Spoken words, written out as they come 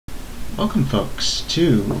Welcome, folks,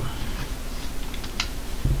 to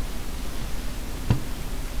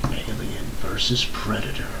Alien vs.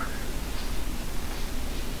 Predator.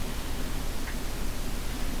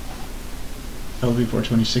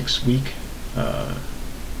 LV-426 week.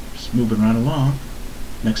 Just moving right along.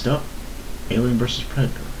 Next up, Alien vs.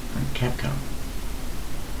 Predator from Capcom.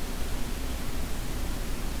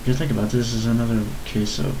 If you think about this, is another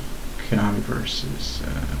case of Konami versus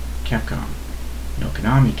Capcom. You know,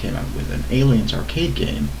 Konami came out with an Aliens arcade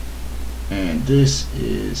game, and this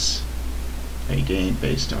is a game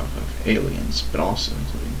based off of Aliens, but also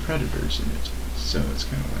including Predators in it. So it's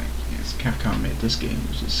kind of like, yes, Capcom made this game,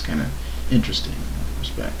 which is kind of interesting in that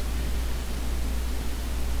respect.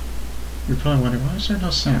 You're probably wondering, why is there no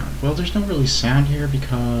sound? Well, there's no really sound here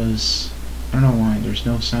because, I don't know why, there's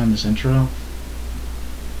no sound in this intro.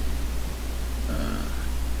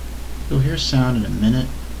 You'll hear sound in a minute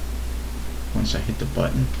once I hit the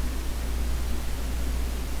button.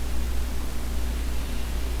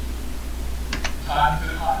 Time to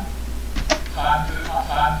hunt. Time to hunt.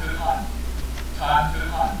 Time to hunt. Time to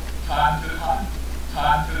hunt. Time to hunt.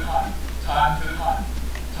 Time to hunt. Time to hunt.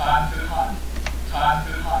 Time to hunt. Time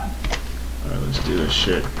to hunt. Alright, let's do this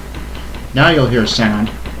shit. Now you'll hear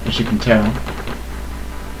sound, as you can tell.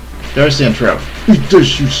 There's the intro. Eat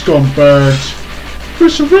this, you scumbags! We're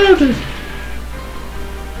surrounded!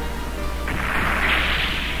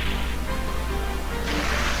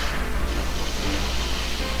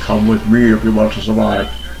 Come with me if you want to survive.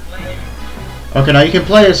 Okay, now you can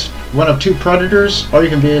play as one of two predators, or you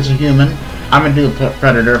can be as a human. I'm gonna do the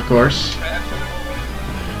predator, of course.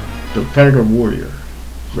 The Predator Warrior.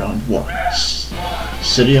 Round 1.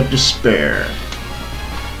 City of Despair.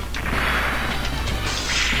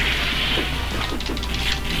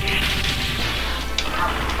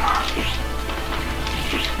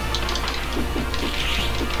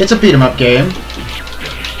 It's a beat-em-up game,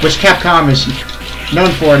 which Capcom is known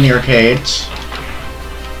for in the arcades.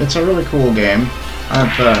 It's a really cool game.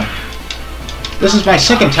 This is my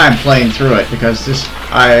second time playing through it because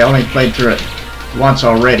I only played through it once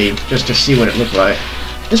already just to see what it looked like.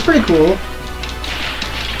 It's pretty cool.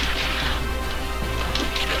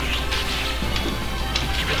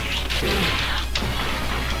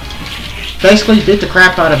 Basically, beat the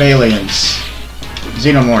crap out of aliens.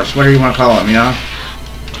 Xenomorphs, whatever you want to call them, you know?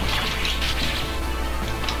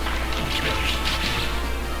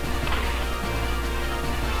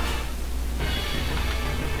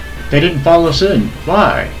 They didn't follow us in.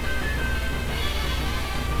 Why?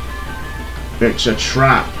 It's a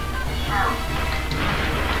trap.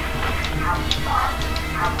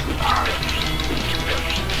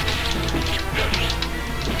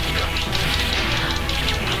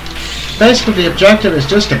 Basically, the objective is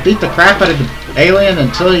just to beat the crap out of the alien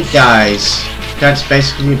until he dies. That's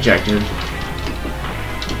basically the objective.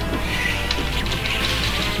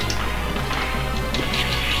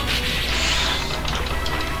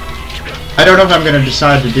 I don't know if I'm going to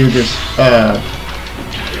decide to do this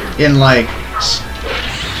in like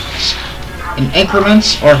in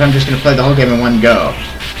increments, or if I'm just going to play the whole game in one go.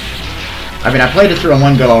 I mean, I played it through in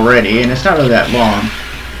one go already, and it's not really that long.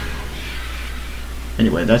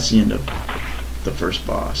 Anyway, that's the end of the first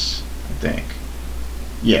boss, I think.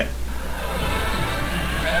 Yeah.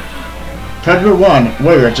 Predator 1,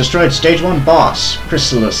 Warrior, it destroyed Stage 1 boss,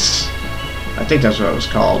 Chrysalis. I think that's what it was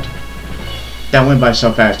called. That went by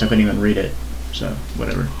so fast I couldn't even read it. So,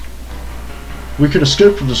 whatever. We can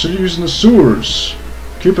escape from the city using the sewers.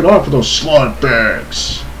 Keep an eye for those slot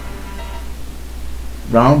bags.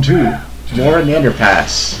 Round 2. More in the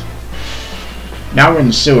underpass. Now we're in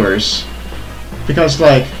the sewers. Because,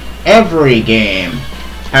 like, every game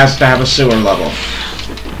has to have a sewer level.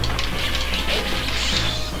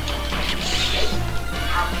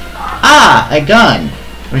 Ah! A gun!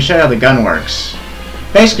 Let me show you how the gun works.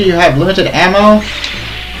 Basically, you have limited ammo,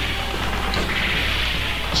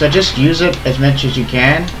 so just use it as much as you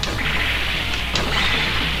can.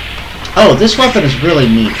 Oh, this weapon is really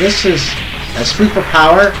neat. This is a sweep for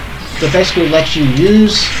power that basically lets you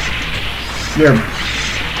use your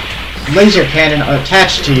laser cannon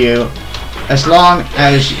attached to you as long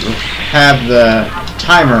as you have the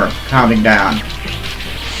timer counting down.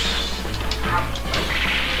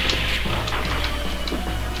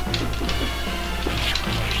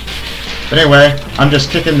 But anyway, I'm just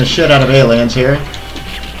kicking the shit out of aliens here.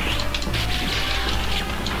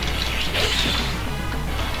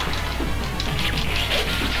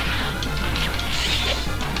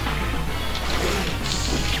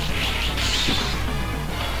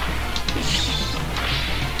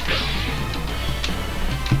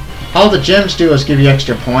 All the gems do is give you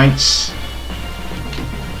extra points.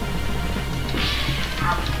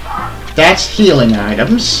 That's healing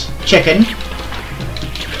items. Chicken.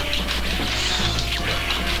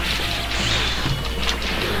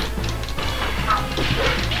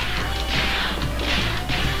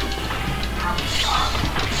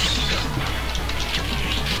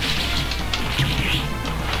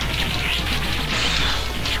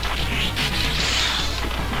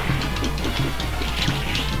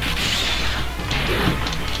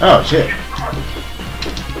 Oh, shit.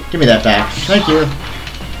 Give me that back. Thank you.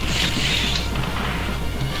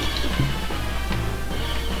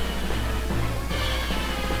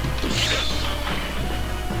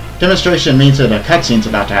 Demonstration means that a cutscene's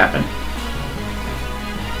about to happen.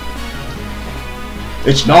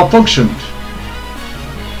 It's malfunctioned.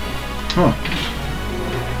 Huh.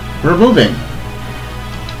 We're moving.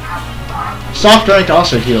 Soft drink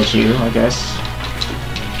also heals you, I guess.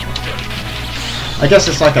 I guess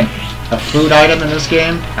it's like a food item in this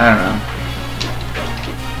game. I don't know.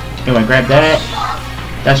 Anyway, grab that.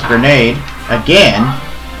 That's a grenade. Again.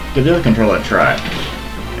 Give the other controller a try.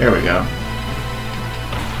 There we go.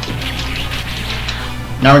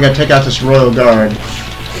 Now we gotta take out this Royal Guard.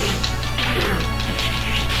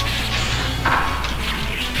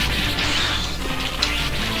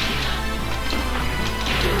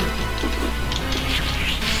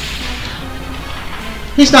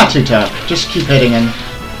 He's not too tough. Just keep hitting him.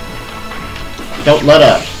 Don't let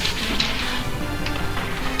up.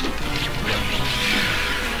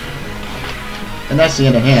 And that's the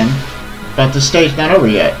end of him. But the stage's not over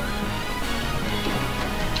yet.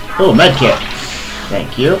 Oh, medkit.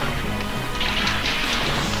 Thank you.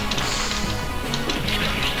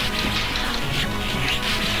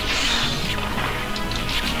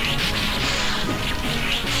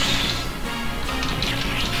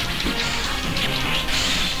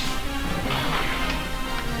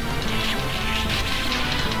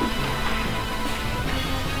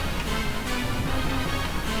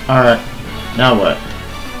 Alright, now what?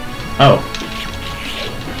 Oh.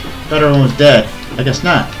 Thought everyone was dead. I guess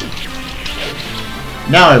not.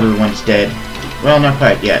 Now everyone's dead. Well, not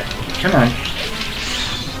quite yet. Come on.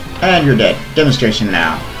 And you're dead. Demonstration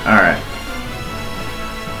now. Alright.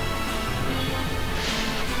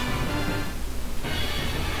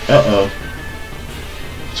 Uh-oh.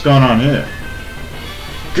 What's going on here?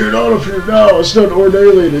 Get out of here now! It's not an ordinary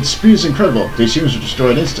alien. Its speed is incredible. These humans are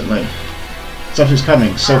destroyed instantly. Something's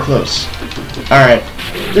coming. So close. Alright.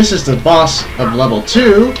 This is the boss of level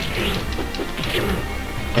 2.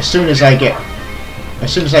 As soon as I get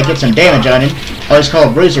some damage on him. Oh, he's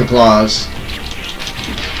called Razor Claws.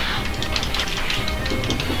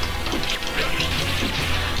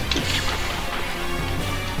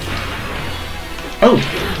 Oh,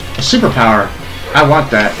 a superpower. I want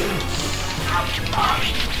that.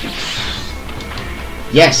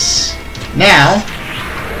 Yes. Now,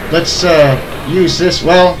 let's use this.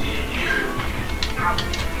 Well,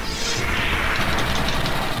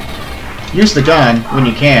 use the gun when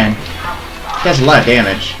you can. It does a lot of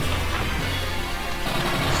damage.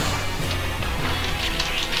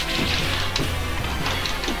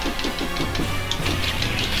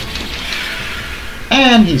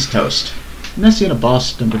 And he's toast. And that's the end of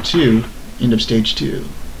boss number 2, end of stage 2.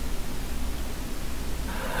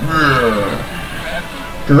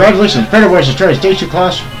 Congratulations, Predator Warriors destroyed stage 2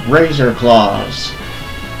 class Razor Claws.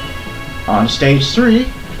 On stage 3,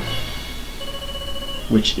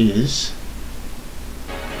 which is...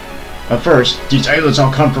 But first, these aliens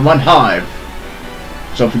all come from one hive.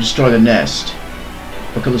 So if we destroy the nest...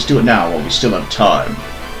 Okay, let's do it now while we still have time.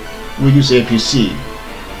 We'll use APC.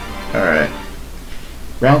 Alright.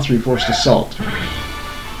 Round 3, forced assault.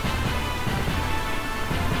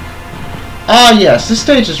 Ah yes, this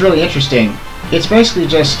stage is really interesting. It's basically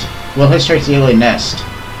just, well, hit straight to the alien nest.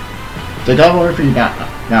 The gun will work for you now.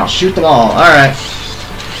 Now, shoot them all. Alright.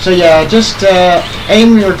 So yeah, just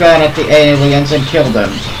aim your gun at the aliens and kill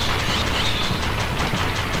them.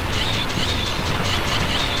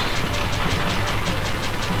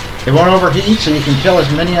 It won't overheat, so you can kill as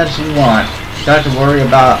many as you want. Don't have to worry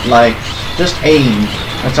about, like, just aim.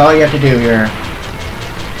 That's all you have to do here.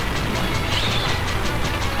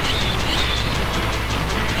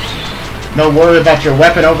 No worry about your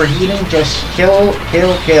weapon overheating, just kill,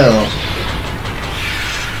 kill, kill.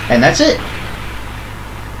 And that's it.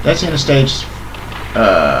 That's the end of stage...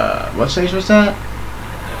 what stage was that?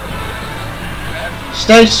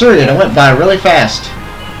 Stage 3, and it went by really fast.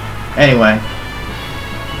 Anyway.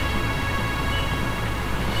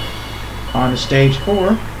 On to stage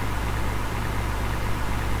 4.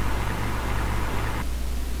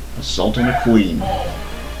 Assaulting a queen.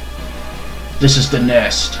 This is the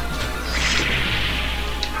nest.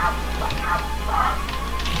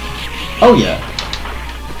 Oh yeah.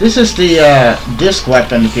 This is the disc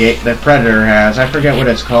weapon the Predator has. I forget what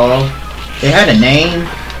it's called. It had a name,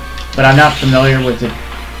 but I'm not familiar with the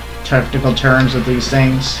technical terms of these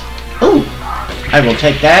things. Ooh! I will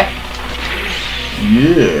take that.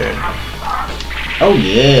 Yeah. Oh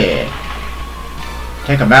yeah.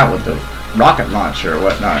 Take them out with the rocket launcher or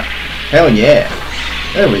whatnot. Hell yeah.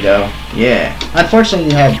 There we go. Yeah.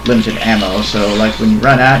 Unfortunately, you have limited ammo, so like when you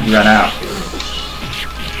run out, you run out.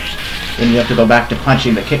 Then you have to go back to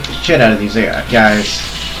punching the shit out of these guys.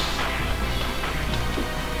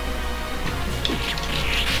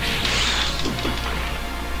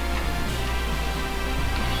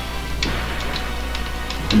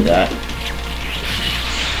 Give me that.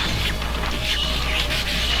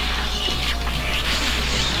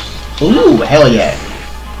 Ooh, hell yeah.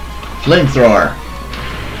 Flamethrower.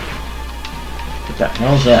 What the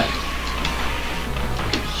hell's that?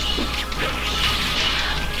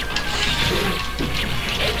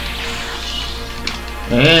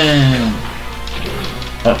 And...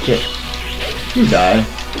 oh shit. You die.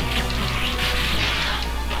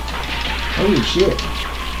 Oh shit.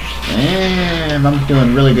 Damn, I'm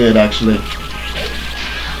doing really good actually.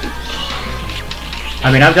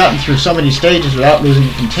 I mean, I've gotten through so many stages without losing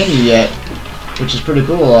to continue yet, which is pretty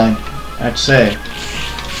cool, I'd say.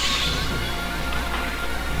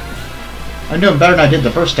 I'm doing better than I did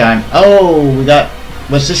the first time. Oh, we got...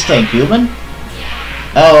 was this thing human?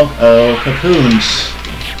 Oh, cocoons.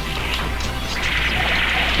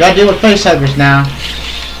 Gotta deal with facehuggers now.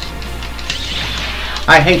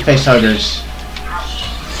 I hate facehuggers.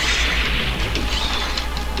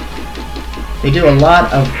 They do a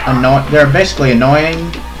lot of they're basically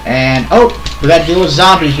annoying, and oh, we gotta deal with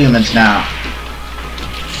zombie humans now.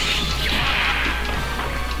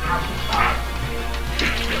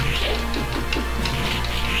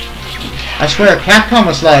 I swear, Capcom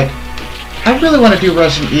was like, I really want to do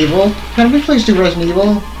Resident Evil. Can we please do Resident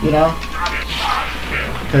Evil? You know,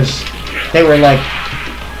 because they were like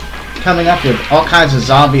coming up with all kinds of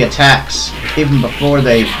zombie attacks even before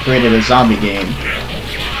they created a zombie game.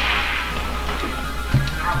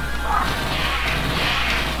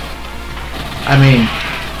 I mean,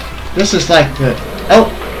 this is like the... oh!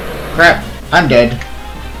 Crap! I'm dead.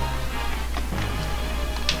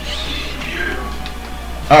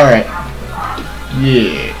 Alright.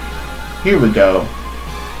 Yeah. Here we go.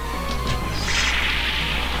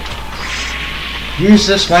 Use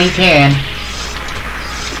this while you can.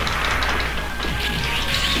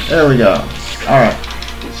 There we go. Alright.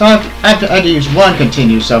 So I've had to use one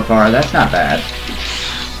continue so far. That's not bad.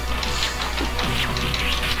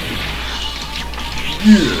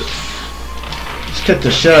 Let's kick the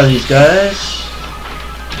shit out of these guys.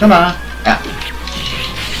 Come on. Ow.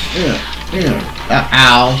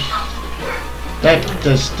 Ow. That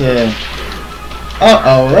just,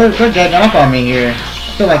 uh-oh, they're getting up on me here.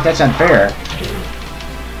 I feel like that's unfair.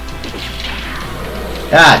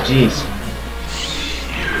 Ah, jeez.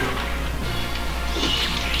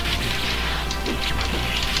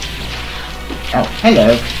 Oh,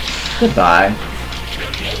 hello. Goodbye.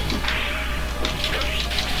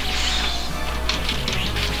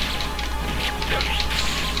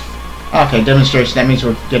 Okay, demonstration. That means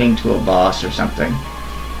we're getting to a boss or something.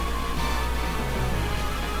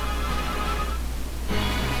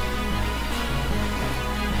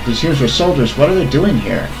 These humans were soldiers. What are they doing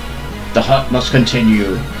here? The hunt must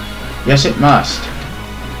continue. Yes, it must.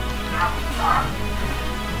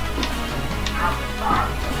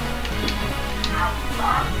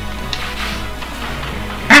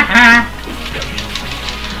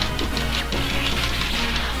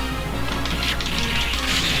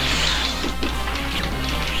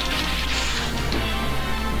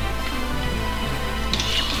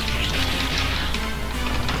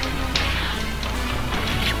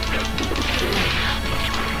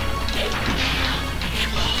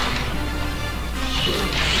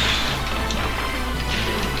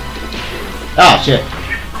 Oh, shit.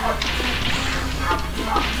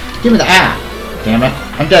 Give me the... ah! Damn it.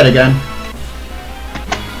 I'm dead again.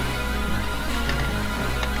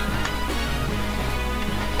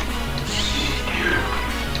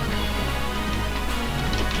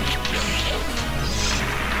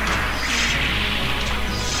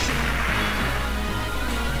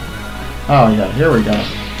 Oh, yeah. Here we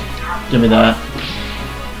go. Give me that.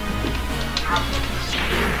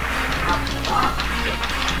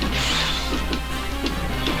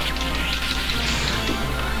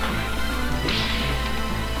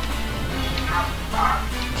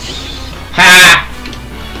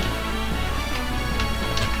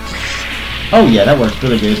 Oh yeah, that worked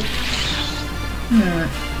really good.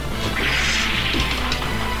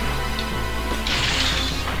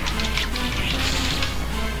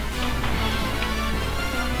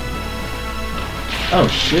 Oh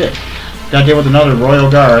shit. Gotta deal with another Royal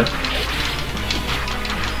Guard.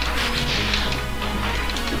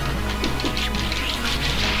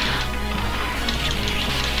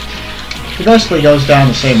 He basically goes down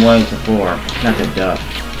the same way as before. Not good duck.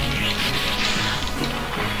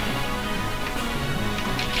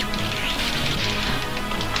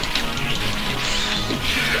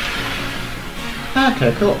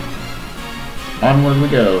 Okay, cool. Onward we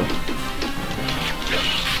go.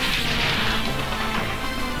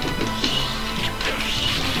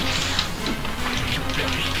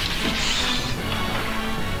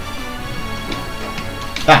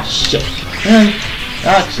 Ah, shit. Man,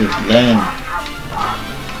 that's just lame.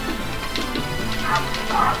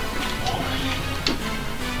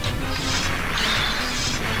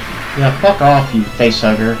 Yeah, fuck off, you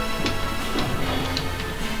facehugger.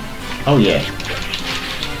 Oh, yeah.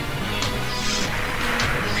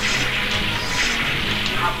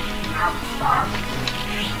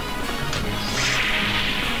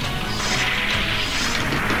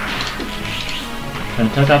 And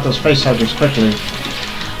take out those facehuggers quickly.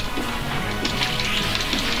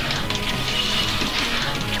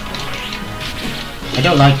 I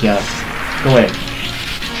don't like ya. Go away.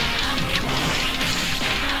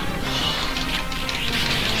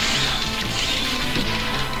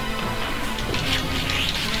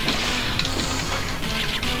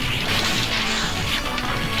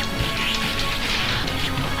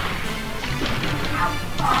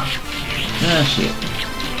 Ah, shit.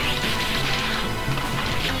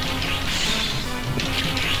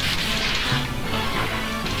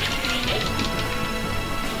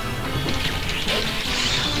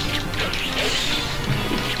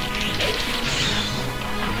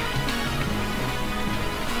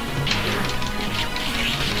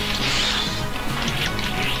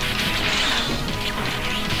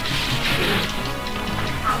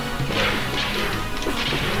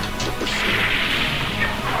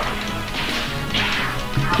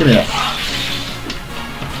 Give me that.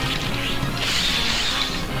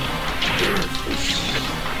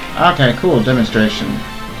 Okay, cool demonstration.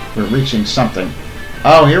 We're reaching something.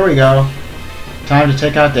 Oh, here we go. Time to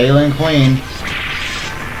take out the alien queen.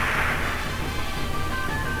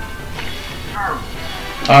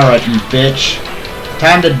 Alright, you bitch.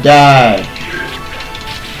 Time to die.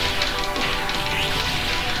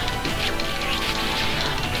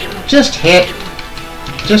 Just hit.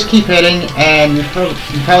 Just keep hitting, and you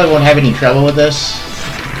probably won't have any trouble with this.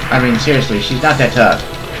 I mean, seriously, she's not that tough.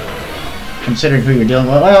 Considering who you're dealing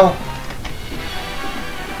with. Well,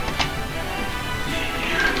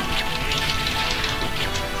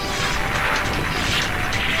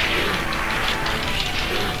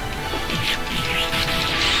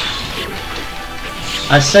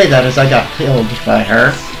 I say that as I got killed by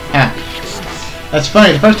her. Ah. That's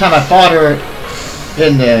funny, the first time I fought her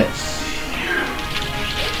in the...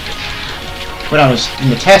 when I was in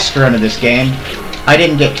the test run of this game, I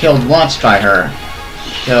didn't get killed once by her.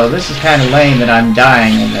 So this is kind of lame that I'm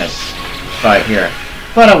dying in this fight here.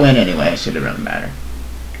 But I win anyway, so it doesn't really matter.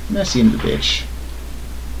 Messy into the bitch.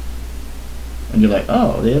 And you're like,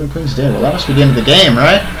 oh, the Alien Queen's dead. Well, that must be the end of the game,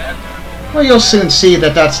 right? Well, you'll soon see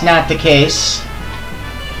that that's not the case.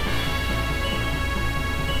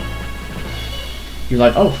 You're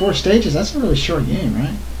like, oh, 4 stages? That's a really short game,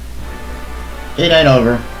 right? It ain't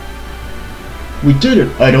over. We did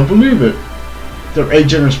it! I don't believe it! Their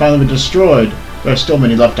agent has finally been destroyed. There are still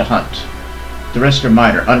many left to hunt. The rest are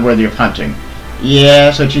minor, unworthy of hunting. Yeah,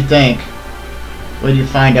 that's what you think. Wait till you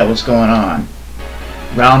find out what's going on.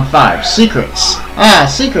 Round 5. Secrets! Ah,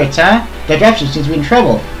 secrets, huh? The dropship seems to be in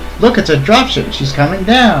trouble. Look, it's a dropship. She's coming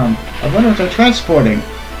down. I wonder what they're transporting.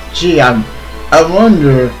 Gee, I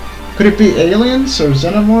wonder... Could it be aliens or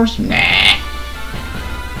xenomorphs? Nah.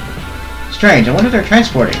 Strange, I wonder if they're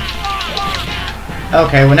transporting.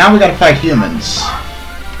 Okay, well now we gotta fight humans.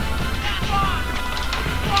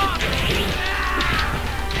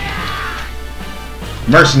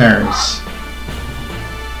 Mercenaries.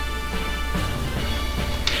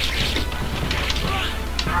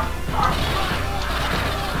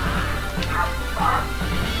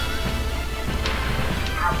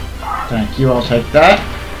 Thank you, I'll take that.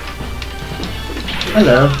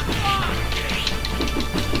 Hello.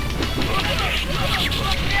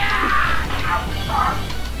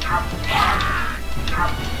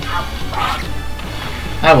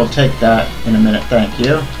 I will take that in a minute, thank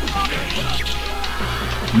you.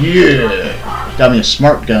 Yeah! Got me a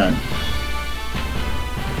smart gun.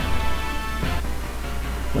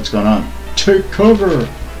 What's going on? Take cover!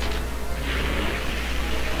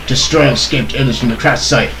 Destroy escaped aliens from the crash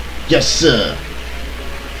site. Yes, sir!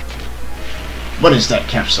 What is that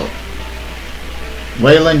capsule?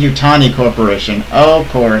 Weyland-Yutani Corporation. Oh, of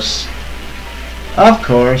course. Of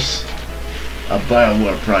course. A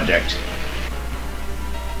Biowar project.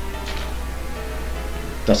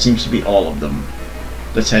 That seems to be all of them.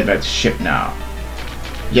 Let's head back to ship now.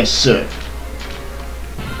 Yes, sir.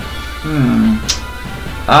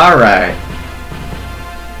 Alright.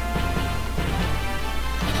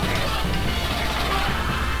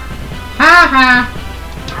 Ha ha!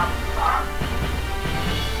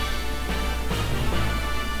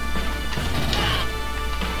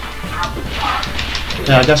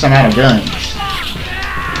 Yeah, I guess I'm out of guns.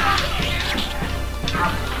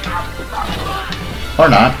 Or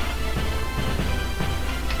not.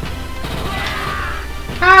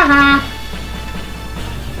 Haha.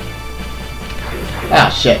 Ah,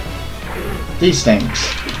 shit. These things.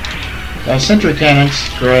 Sentry cannons,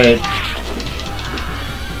 great.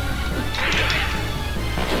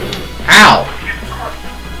 Ow!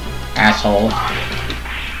 Asshole.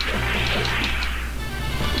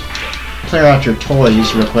 Clear out your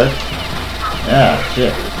toys real quick. Yeah,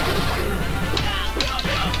 shit.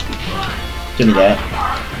 Give me that.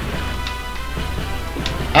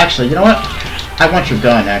 Actually, you know what? I want your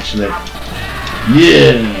gun, actually.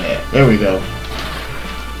 Yeah! There we go.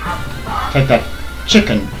 Take that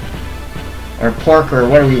chicken. Or pork, or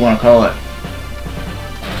whatever you want to call it.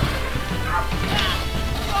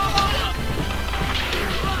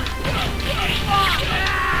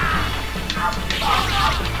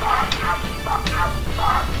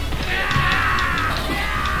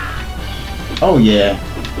 Oh yeah.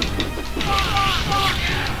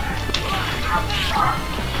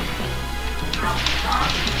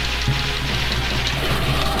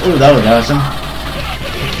 Ooh, that was awesome.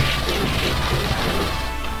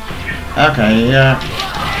 Okay, yeah.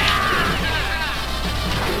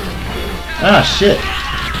 Ah, shit.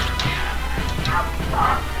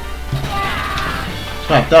 That's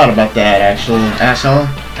what I thought about that, actual asshole.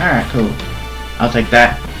 Alright, cool. I'll take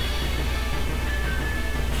that.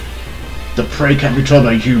 The prey can't be controlled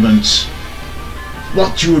by humans.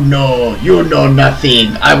 What you know? You know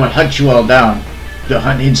nothing. I will hunt you all down. The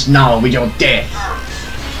hunt ends now with your death.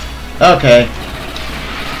 Okay.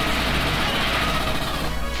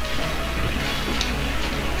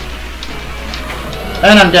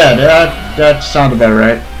 And I'm dead. That sounded about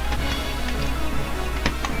right.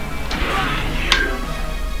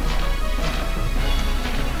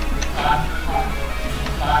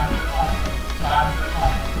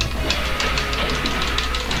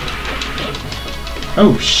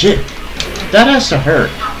 Oh shit. That has to hurt.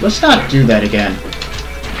 Let's not do that again.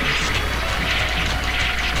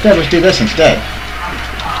 Yeah, let's do this instead.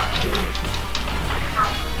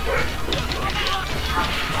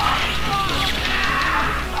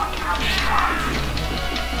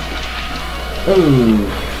 Ooh.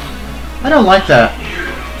 I don't like that.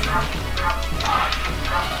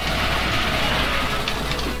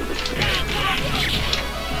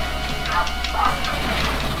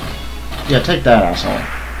 Yeah, take that, asshole.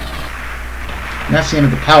 And that's the end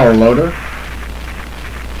of the power loader.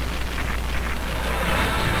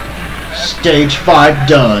 Stage 5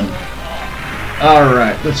 done.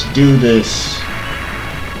 Alright, let's do this.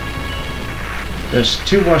 There's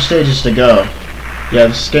 2 more stages to go. Yeah,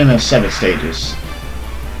 this game has 7 stages.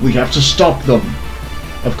 We have to stop them.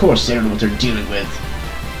 Of course, they don't know what they're dealing with.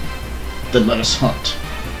 Then let us hunt.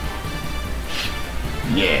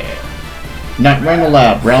 Yeah. Night Rhino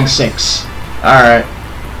Lab, round 6. Alright.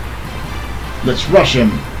 Let's rush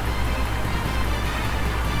him.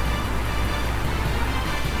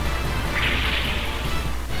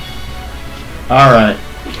 Alright.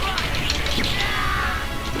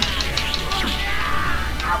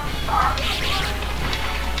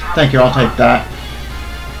 Thank you, I'll take that.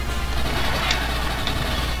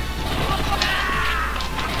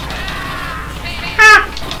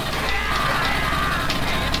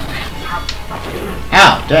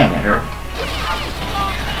 Ow, damn, that hurt.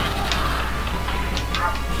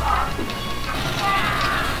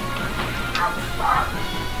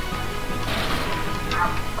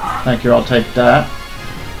 Thank you, I'll take that.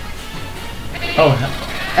 Oh,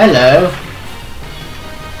 hello.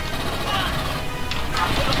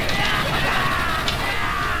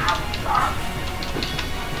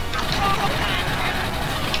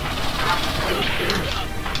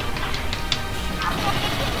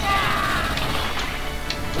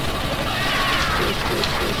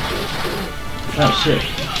 Oh shit.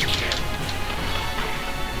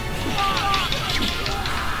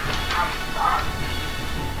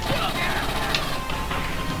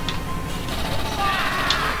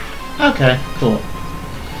 Okay, cool.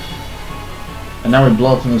 And now we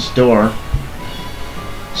blow open this door.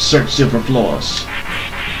 Search silver floors.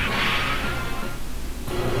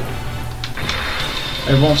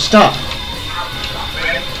 It won't stop.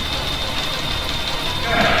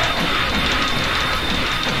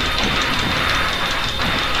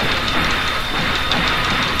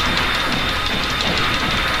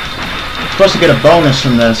 Supposed to get a bonus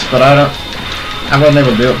from this, but I wasn't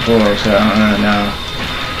able to do it before, so I don't know.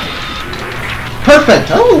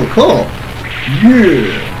 Perfect! Oh, cool!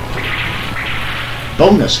 Yeah!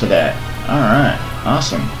 Bonus for that. Alright,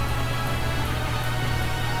 awesome.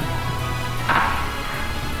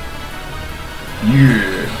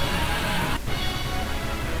 Yeah!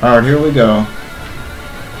 Alright, here we go.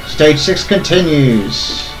 Stage 6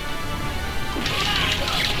 continues.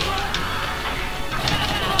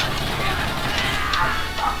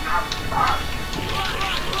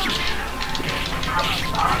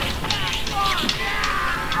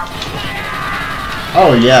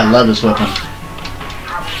 Oh yeah, I love this weapon.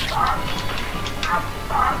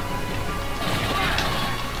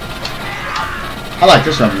 I like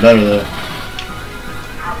this one better though.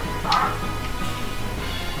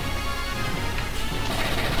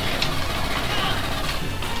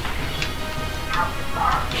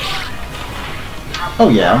 Oh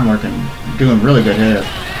yeah, I'm doing really good here.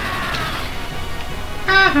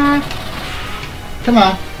 Come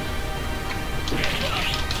on.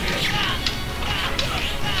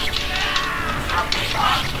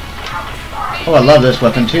 Oh, I love this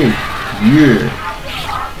weapon too. Yeah.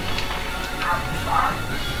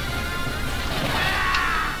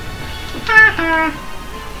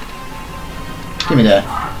 Give me that.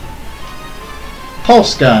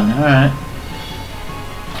 Pulse gun, alright.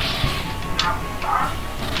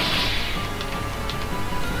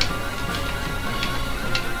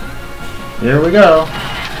 Here we go.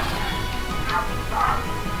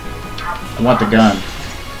 I want the gun.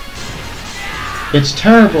 It's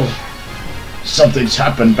terrible. Something's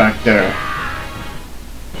happened back there.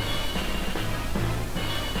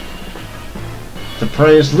 The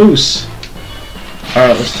prey is loose.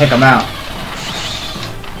 Alright, let's take him out.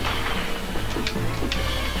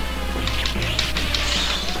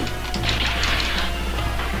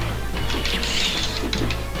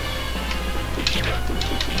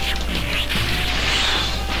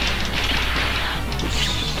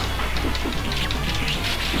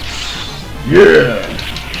 Yeah!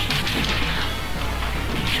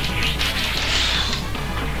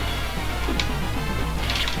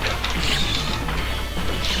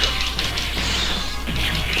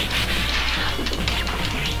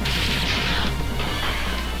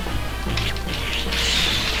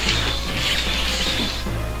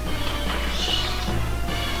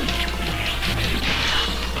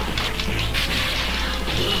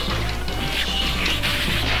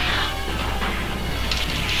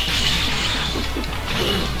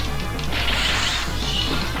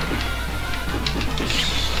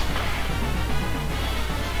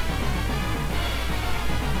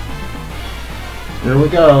 Here we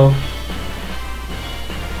go.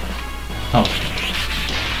 Oh.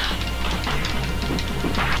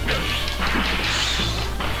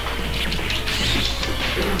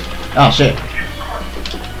 Oh shit.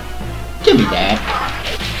 Give me that.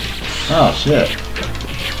 Oh shit.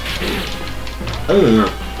 Ooh.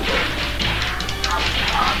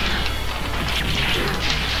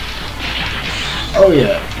 Oh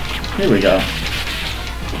yeah. Here we go.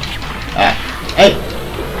 Ah. Hey!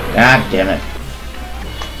 God damn it.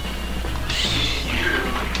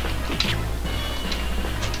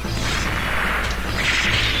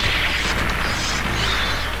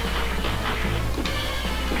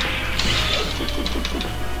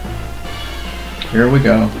 Here we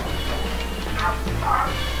go.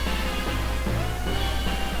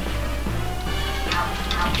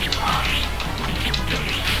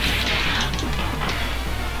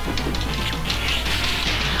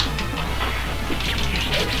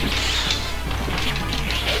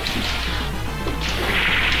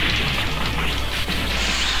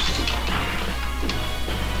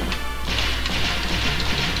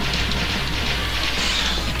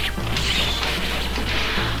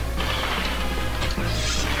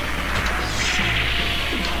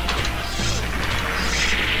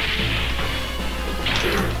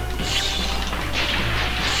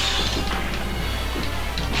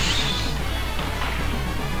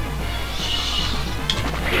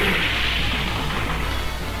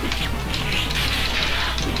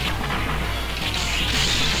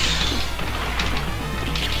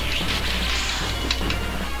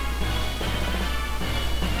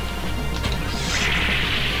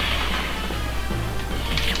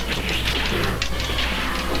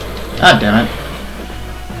 God damn it.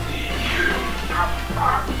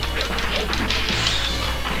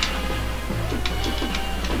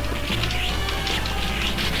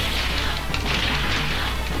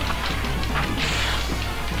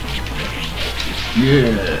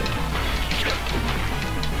 Yeah.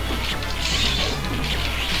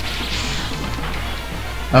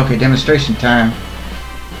 Okay, demonstration time.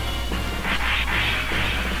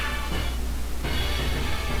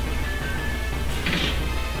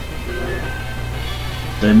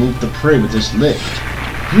 They move the prey with this lift.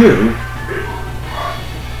 You?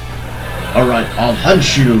 Alright, I'll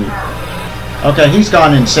hunt you. Okay, he's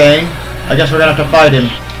gone insane. I guess we're gonna have to fight him.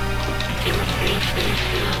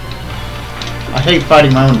 I hate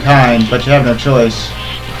fighting my own kind, but you have no choice.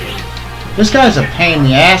 This guy's a pain in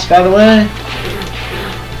the ass, by the way.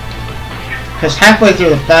 Because halfway through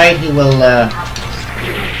the fight, he will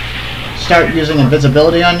start using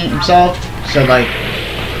invisibility on himself. So, like,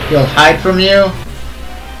 he'll hide from you.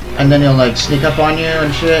 And then he'll, like, sneak up on you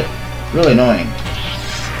and shit. Really annoying.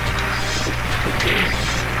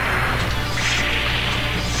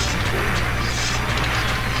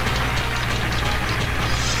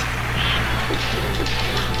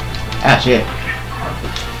 Ah, shit.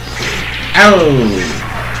 Ow!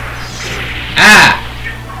 Ah!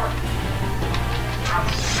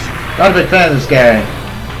 Not a big fan of this guy.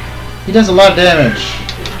 He does a lot of damage.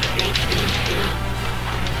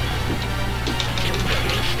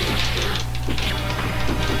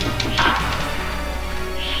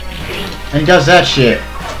 And he does that shit.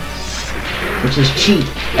 Which is cheap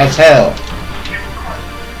as hell.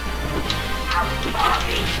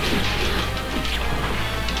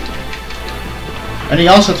 And he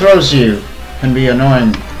also throws you. Can be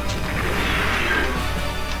annoying.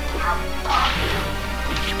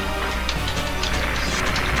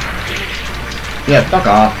 Yeah, fuck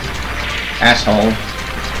off. Asshole.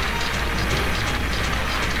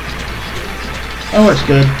 That works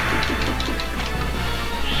good.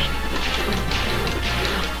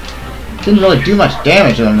 Didn't really do much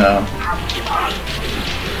damage to him though.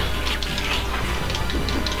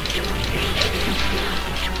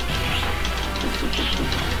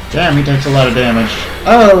 Damn, he takes a lot of damage.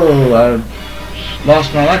 Oh, I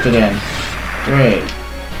lost my life again. Great.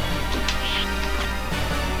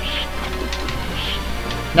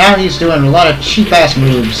 Now he's doing a lot of cheap-ass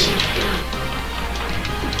moves.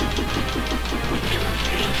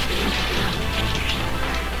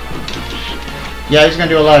 Yeah, he's gonna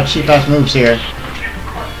do a lot of cheap-ass moves here.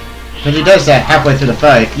 But he does that halfway through the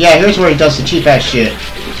fight. Yeah, here's where he does the cheap-ass shit.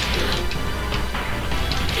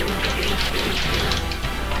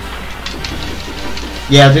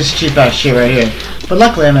 Yeah, this cheap-ass shit right here. But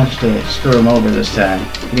luckily I managed to screw him over this time.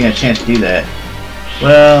 He didn't get a chance to do that.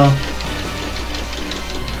 Well...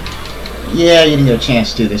 yeah, you didn't get a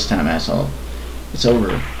chance to this time, asshole. It's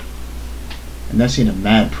over. Unless you're a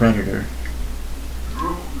mad predator.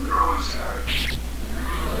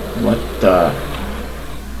 What the...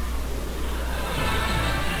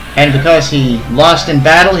 And because he lost in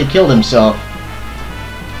battle, he killed himself.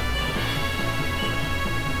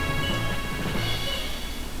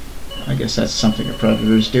 I guess that's something the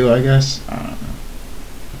predators do, I guess. I don't know.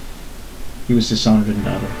 He was dishonored in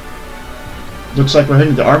battle. Looks like we're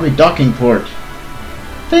heading to the Army docking port.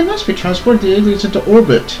 They must be transporting the aliens into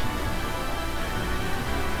orbit.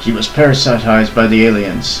 He was parasitized by the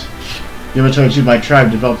aliens. The military to my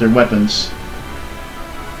tribe developed their weapons.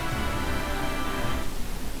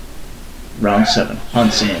 Round 7.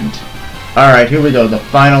 Hunt's end. Alright, here we go. The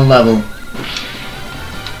final level.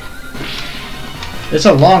 It's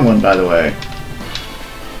a long one, by the way.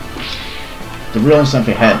 The real instant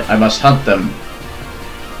ahead. I must hunt them.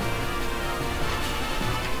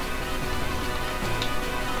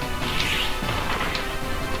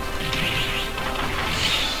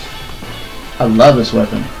 I love this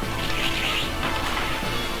weapon.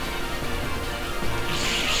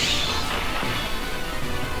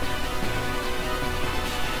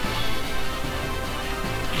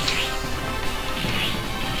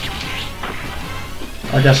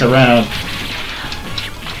 I guess I ran out.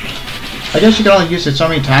 I guess you can only use it so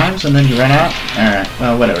many times and then you run out? Alright,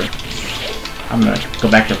 well, whatever. I'm gonna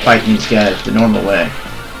go back to fighting these guys the normal way.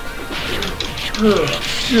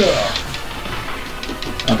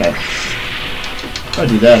 Okay. I'll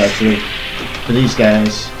do that actually. For these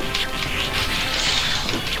guys.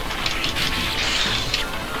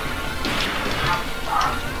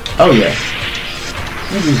 Oh yeah.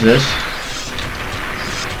 We'll use this.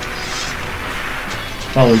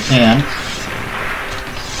 While we can.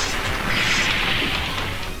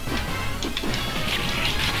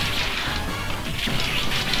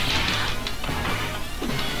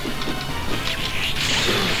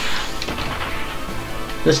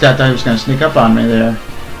 This guy thought he was going to sneak up on me there.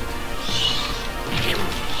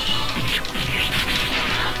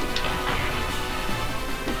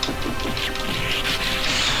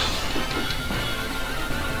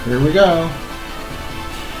 Here we go.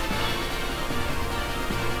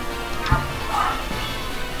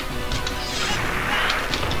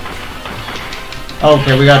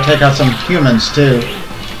 Okay, we gotta take out some humans too.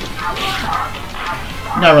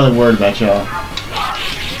 Not really worried about y'all.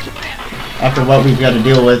 After what we've got to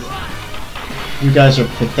deal with, you guys are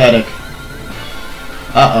pathetic.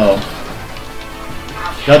 Uh-oh.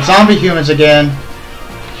 Got zombie humans again.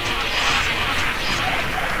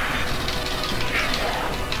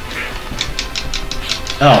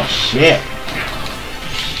 Oh, shit.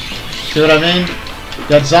 See what I mean?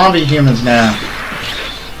 Got zombie humans now.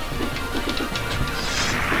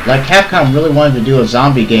 Like, Capcom really wanted to do a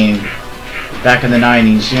zombie game back in the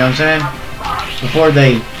 90s, you know what I'm saying? Before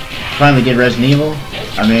they finally did Resident Evil,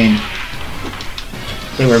 I mean,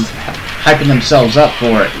 they were hyping themselves up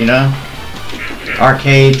for it, you know?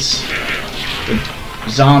 Arcades, with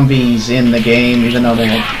zombies in the game, even though they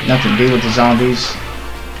had nothing to do with the zombies.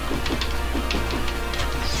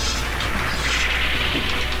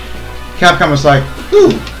 Capcom was like,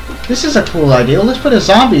 ooh, this is a cool idea, let's put a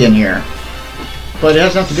zombie in here. But it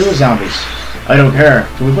has nothing to do with zombies. I don't care.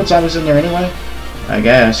 Can we put zombies in there anyway? I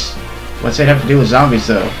guess. What's it have to do with zombies,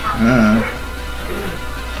 though?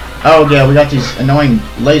 Oh, yeah, we got these annoying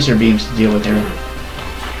laser beams to deal with here.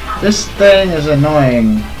 This thing is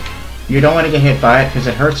annoying. You don't want to get hit by it because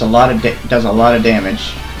it hurts a lot of does a lot of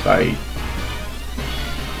damage. By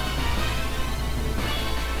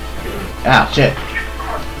shit.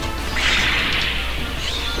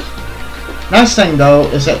 Nice thing though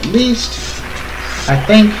is at least I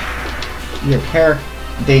think your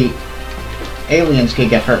the aliens could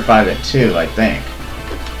get hurt by it too. I think.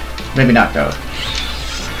 Maybe not though.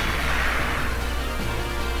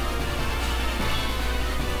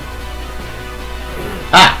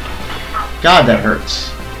 God, that hurts.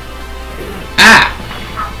 Ah!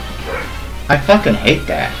 I fucking hate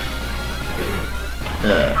that.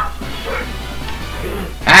 Ah!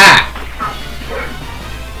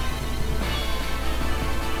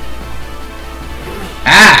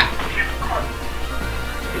 Ah!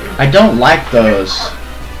 I don't like those.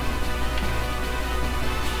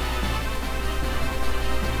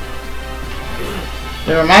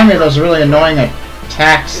 They remind me of those really annoying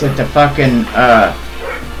attacks that the fucking,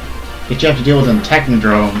 that you have to deal with in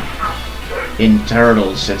Technodrome in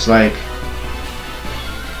Turtles. It's like,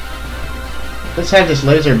 let's have this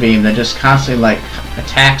laser beam that just constantly like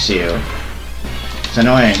attacks you. It's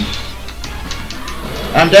annoying.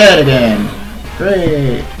 I'm dead again.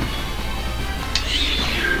 Great.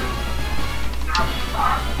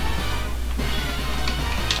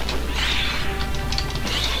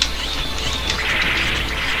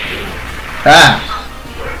 Ah.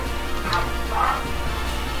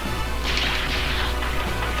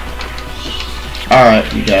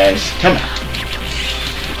 Alright, you guys, come on.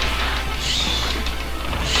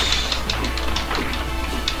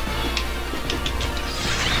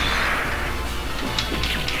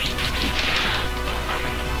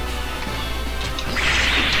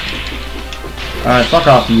 Alright, fuck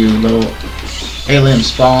off, you little alien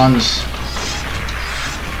spawns.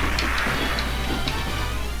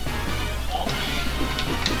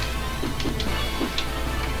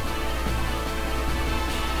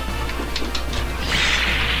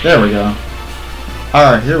 There we go.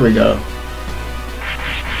 Alright, here we go.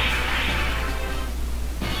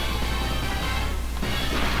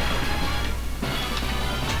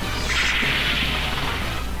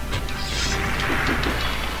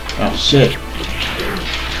 Oh shit.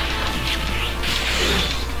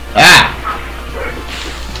 Ah!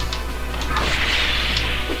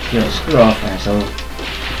 Yeah, screw off, asshole.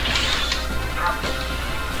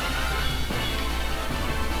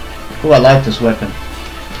 Oh, I like this weapon.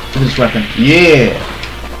 Look at this weapon. Yeah!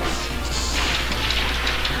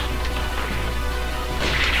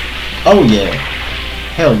 Oh yeah!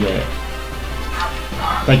 Hell yeah!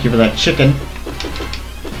 Thank you for that chicken.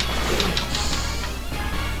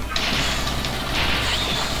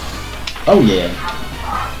 Oh yeah!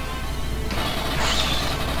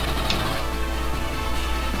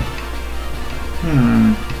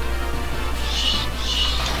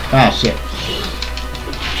 Ah shit.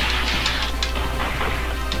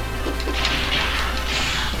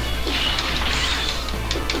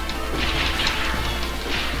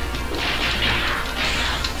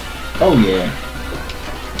 Oh yeah.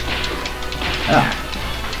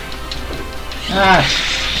 Ah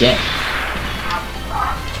shit.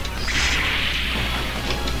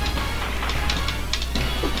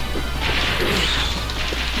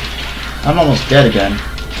 I'm almost dead again.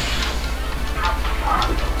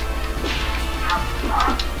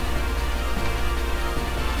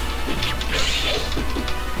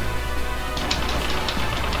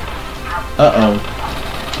 Uh-oh.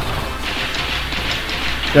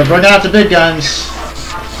 They're bringing out the big guns.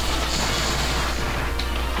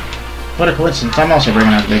 What a coincidence. I'm also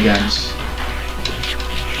bringing out the big guns.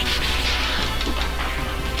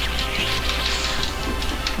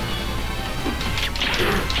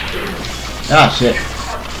 Ah, shit.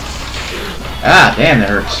 Ah, damn, that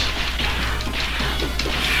hurts.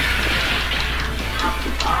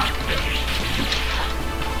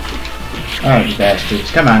 Oh, you bastards.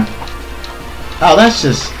 Come on. Oh, that's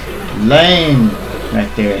just lame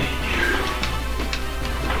right there.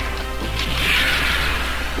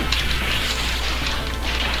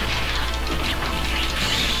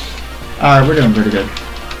 Alright, we're doing pretty good.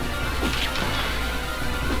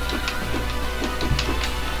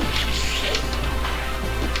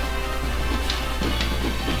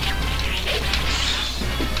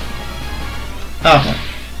 Okay.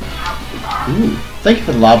 Ooh, thank you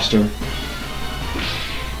for the lobster.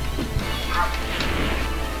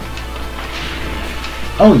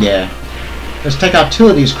 Oh yeah. Let's take out 2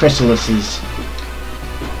 of these chrysalises.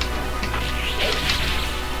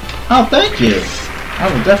 Oh, thank you. I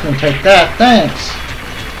will definitely take that. Thanks.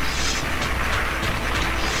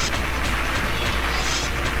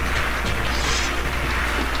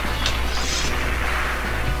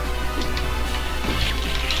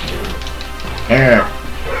 Here.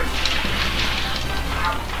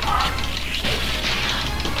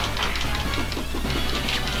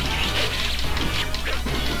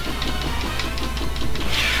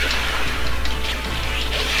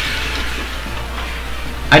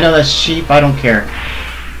 I know that's cheap, I don't care.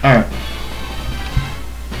 Alright.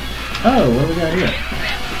 Oh, what do we got here?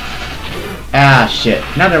 Ah, shit.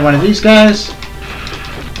 Another one of these guys?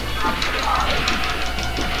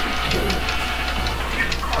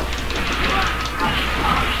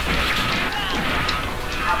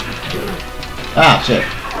 Ah, shit.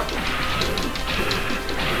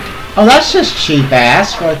 Oh, that's just cheap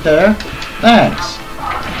ass right there. Thanks.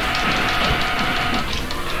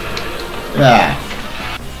 Ah.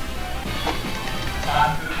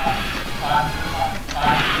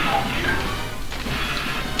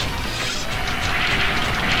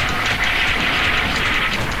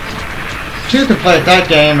 You can play that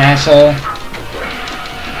game, asshole.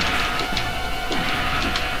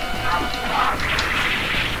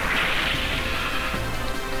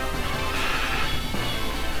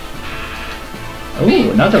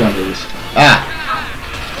 Ooh, another one of these. Ah.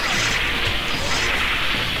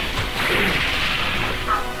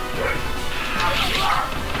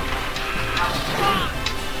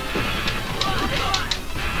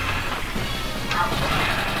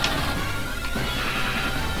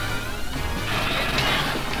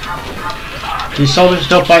 These soldiers are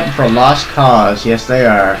still fighting for a lost cause. Yes, they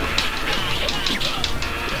are.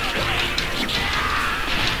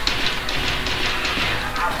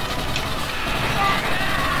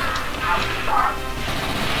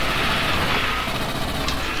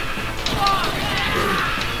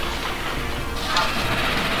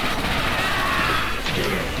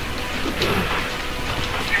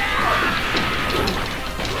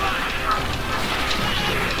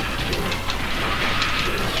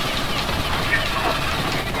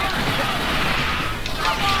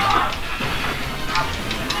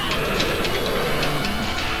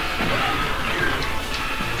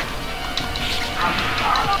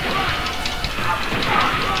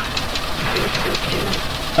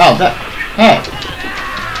 Oh, that. Hey!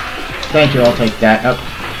 Thank you, I'll take that. Oh.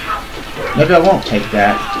 Maybe I won't take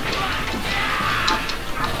that.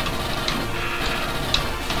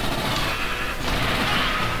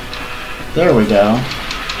 There we go.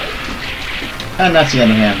 And that's the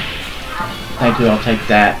end of him. Thank you, I'll take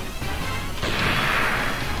that.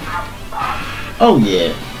 Oh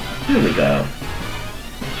yeah. Here we go.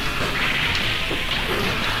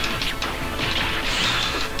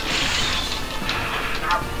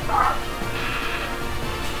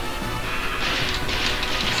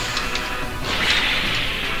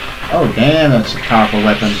 Oh damn, that's a powerful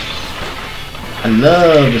weapon. I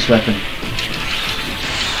love this weapon.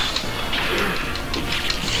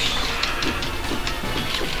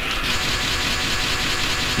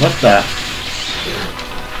 What the?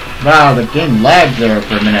 Wow, the game lagged there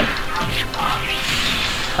for a minute.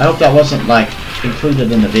 I hope that wasn't, like,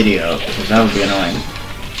 included in the video, because that would be annoying.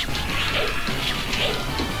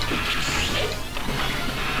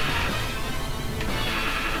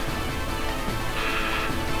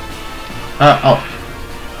 Oh.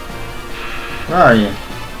 Where are you?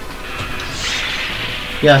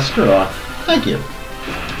 Yeah, screw off. Thank you.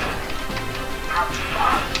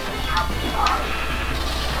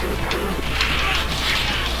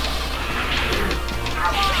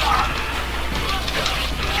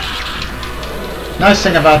 Nice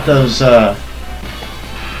thing about those, oh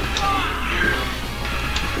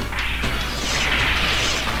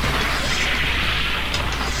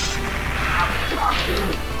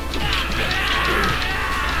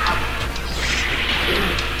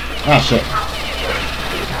shit.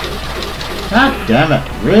 God damn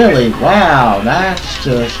it. Really? Wow, that's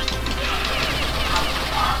just...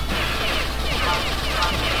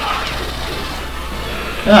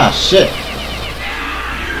 ah, shit.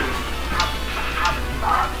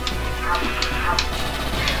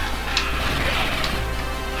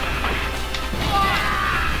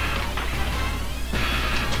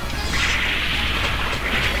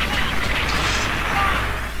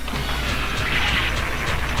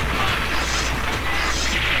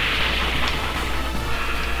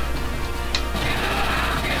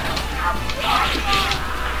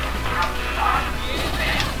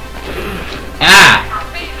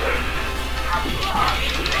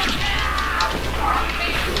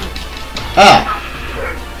 Ah!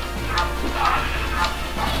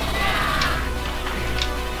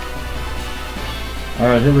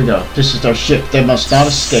 Alright, here we go. This is our ship. They must not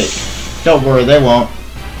escape. Don't worry, they won't.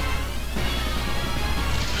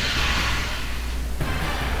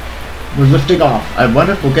 We're lifting off. I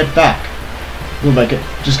wonder if we'll get back. We'll make it.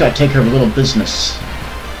 Just gotta take care of a little business.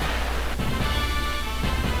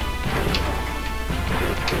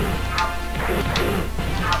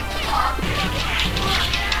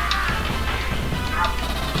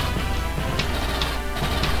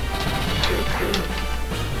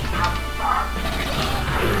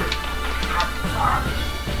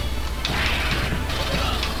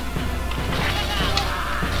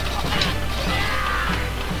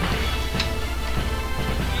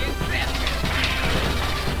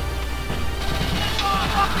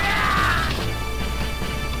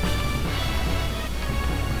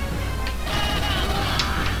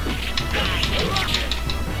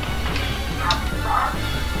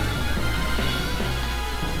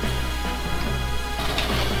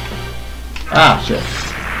 Ah, shit.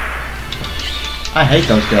 I hate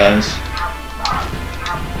those guys.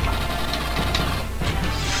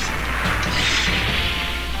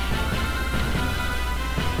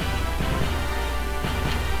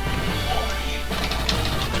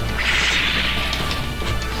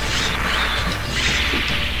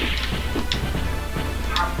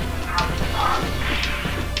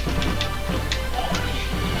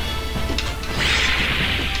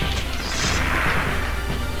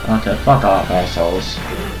 Okay, fuck off, assholes.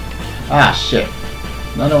 Ah, shit.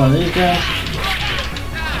 Another one of these guys?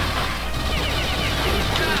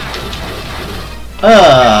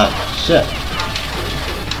 Shit.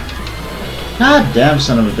 God damn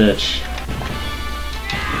son of a bitch.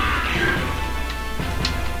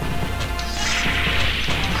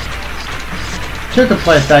 You can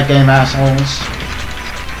play at that game, assholes.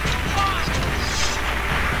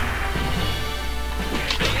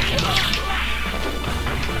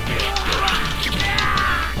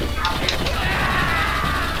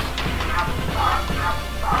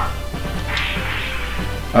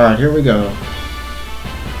 Alright, here we go.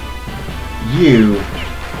 You...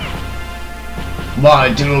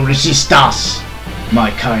 Why do you resist us?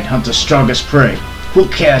 My kind hunt the strongest prey. Who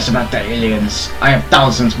cares about the aliens? I have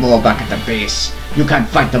thousands more back at the base. You can't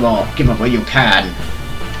fight them all. Give up what you can.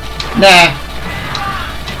 Nah.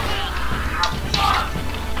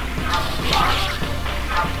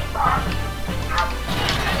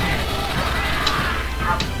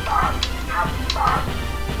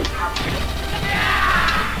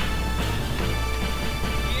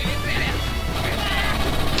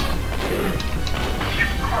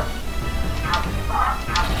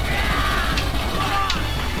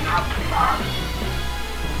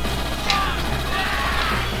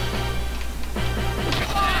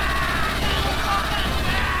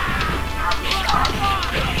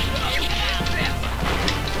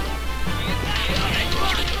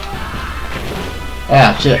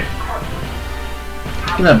 Ah, shit.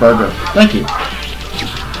 Give me that burger. Thank you.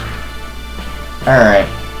 Alright.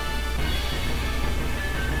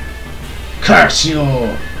 Curse you!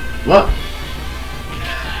 What?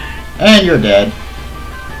 And you're dead.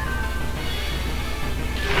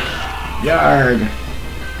 Yarg.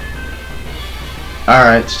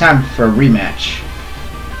 Alright, it's time for a rematch.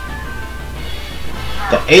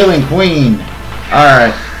 The Alien Queen.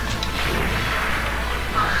 Alright.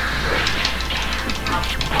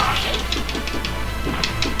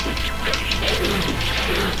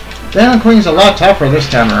 The Alien Queen's a lot tougher this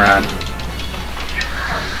time around.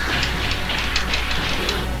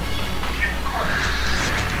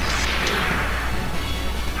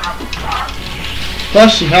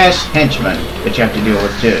 Plus she has henchmen that you have to deal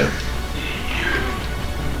with too.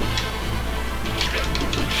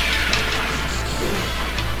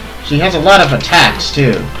 She has a lot of attacks,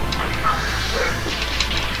 too.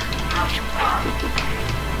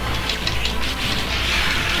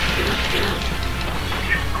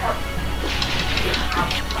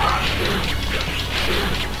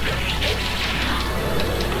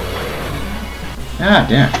 Ah,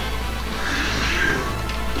 damn.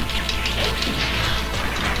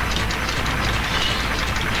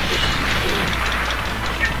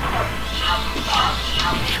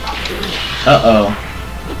 Uh-oh.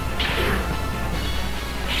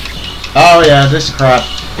 Oh yeah, this crap.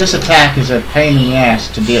 This attack is a pain in the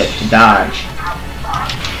ass to dodge.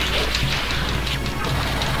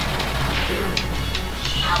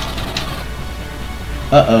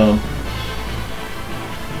 Uh-oh.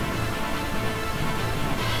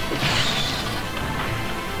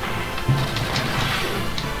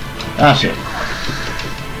 Ah, shit.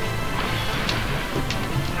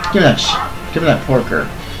 Give me that porker.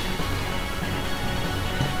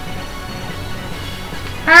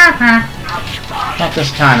 Not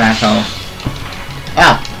this time, asshole.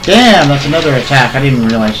 Ah, damn, that's another attack I didn't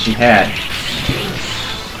realize she had.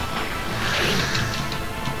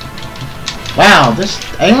 Wow, this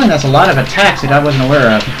alien has a lot of attacks that I wasn't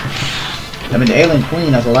aware of. I mean, the alien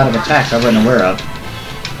queen has a lot of attacks I wasn't aware of.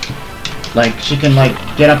 Like, she can, like,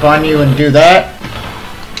 get up on you and do that,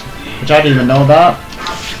 which I didn't even know about.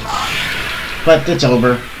 But it's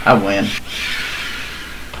over. I win.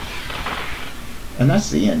 And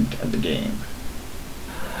that's the end of the game.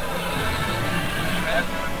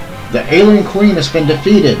 The alien queen has been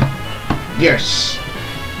defeated. Yes.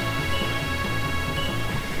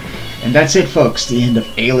 And that's it, folks. The end of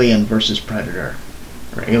Alien vs. Predator.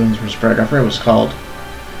 Or Aliens vs. Predator. I forget what it was called.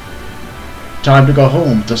 Time to go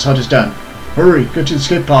home. The sun is done. Hurry, get to the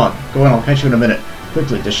escape pod. Go in, I'll catch you in a minute.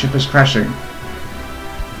 Quickly, the ship is crashing.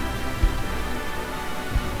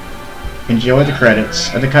 Enjoy the credits.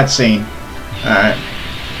 The cutscene. Alright.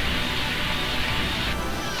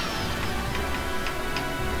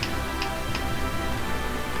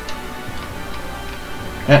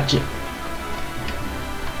 That's it.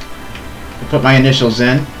 I'll put my initials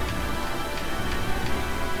in.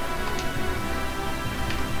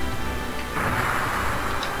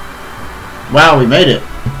 Wow, we made it.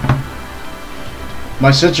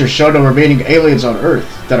 My sensors showed the remaining aliens on Earth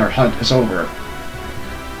that our hunt is over.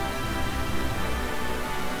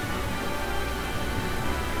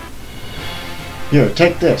 Here,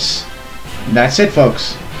 take this. And that's it,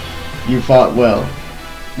 folks. You fought well.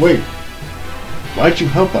 Wait. Why'd you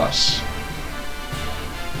help us?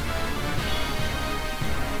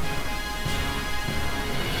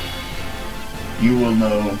 You will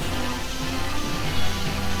know.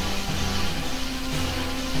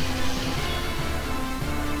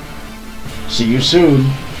 See you soon.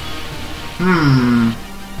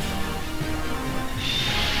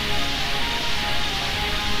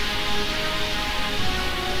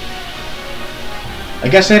 I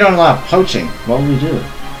guess they don't allow poaching. What will we do?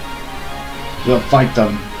 We'll fight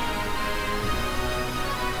them.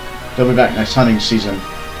 They'll be back next hunting season.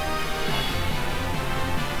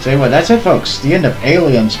 So anyway, that's it, folks. The end of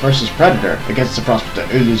Aliens vs. Predator. Against the prospect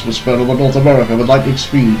that aliens will spread over North America with lightning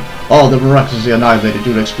speed. All of them miraculously annihilated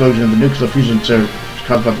due to an explosion of the nuclear fusion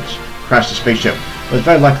caused by the crash of the spaceship. It was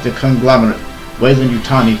very likely the conglomerate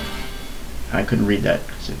Weyland-Yutani. I couldn't read that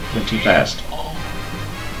because it went too fast.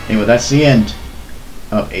 Anyway, that's the end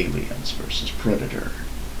of Aliens vs. Predator.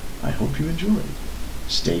 I hope you enjoyed.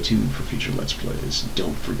 Stay tuned for future Let's Plays.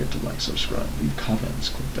 Don't forget to like, subscribe, leave comments,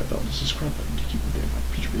 click that bell to subscribe button to keep updated on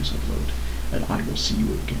future videos upload. And I will see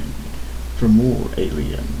you again for more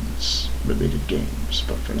Aliens related games.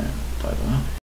 But for now, bye bye.